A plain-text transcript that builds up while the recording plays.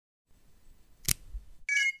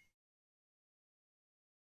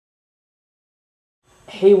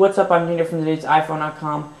Hey, what's up? I'm Daniel from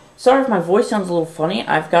TodaysiPhone.com. Sorry if my voice sounds a little funny.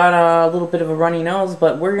 I've got a little bit of a runny nose,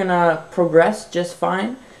 but we're gonna progress just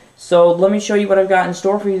fine. So let me show you what I've got in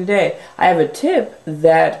store for you today. I have a tip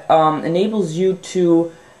that enables you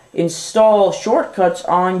to install shortcuts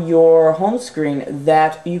on your home screen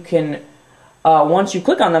that you can, once you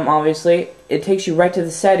click on them, obviously, it takes you right to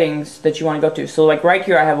the settings that you want to go to. So like right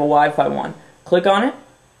here, I have a Wi-Fi one. Click on it,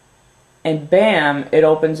 and bam, it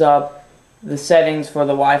opens up the settings for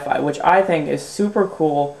the Wi-Fi, which I think is super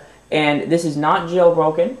cool. And this is not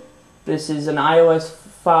jailbroken. This is an iOS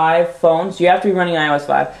 5 phone, so you have to be running iOS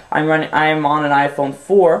 5. I am on an iPhone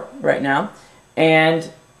 4 right now, and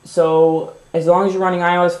so as long as you're running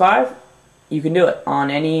iOS 5, you can do it on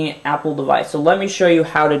any Apple device. So let me show you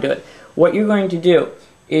how to do it. What you're going to do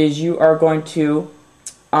is you are going to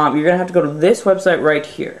you're going to have to go to this website right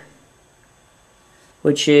here,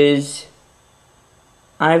 which is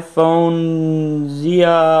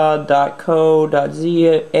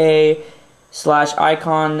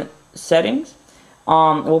iconzia.co.za/iconsettings.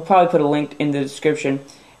 We'll probably put a link in the description.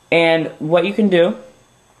 And what you can do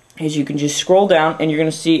is you can just scroll down and you're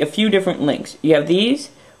going to see a few different links. You have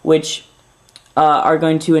these, which are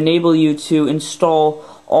going to enable you to install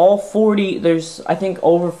all 40, there's I think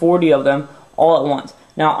over 40 of them all at once.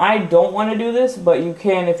 Now I don't want to do this, but you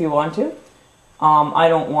can if you want to. I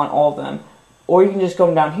don't want all of them. Or you can just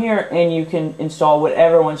come down here and you can install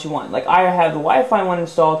whatever ones you want. Like I have the Wi-Fi one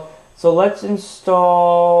installed, so let's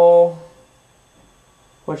install,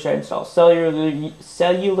 what should I install?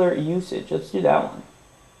 Cellular usage. Let's do that one.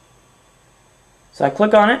 So I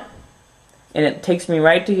click on it, and it takes me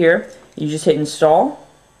right to here. You just hit install,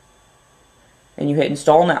 and you hit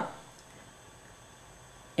install now.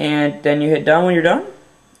 And then you hit done when you're done.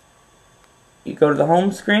 You go to the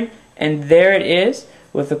home screen, and there it is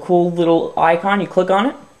with a cool little icon. You click on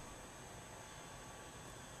it,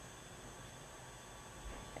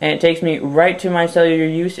 and it takes me right to my cellular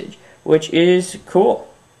usage, which is cool.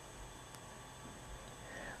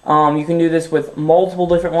 You can do this with multiple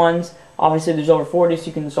different ones. Obviously there's over 40, so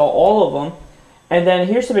you can install all of them. And then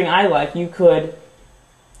here's something I like. You could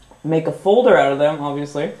make a folder out of them,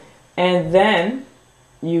 obviously, and then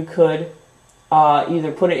you could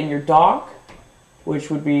either put it in your dock,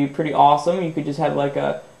 which would be pretty awesome. You could just have like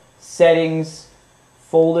a settings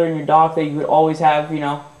folder in your dock that you would always have, you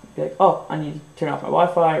know, be like, oh, I need to turn off my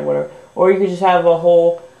Wi-Fi or whatever. Or you could just have a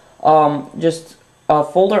whole, just a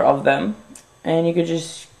folder of them, and you could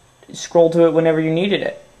just scroll to it whenever you needed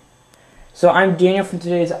it. So I'm Daniel from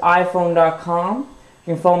TodaysiPhone.com. You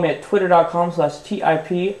can follow me at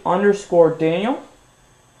twitter.com/TIP_Daniel.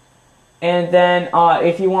 And then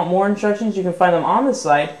if you want more instructions, you can find them on the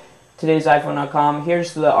site, TodaysiPhone.com.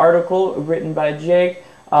 Here's the article written by Jake.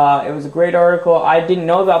 It was a great article. I didn't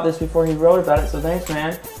know about this before he wrote about it, so thanks,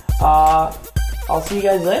 man. I'll see you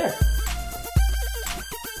guys later.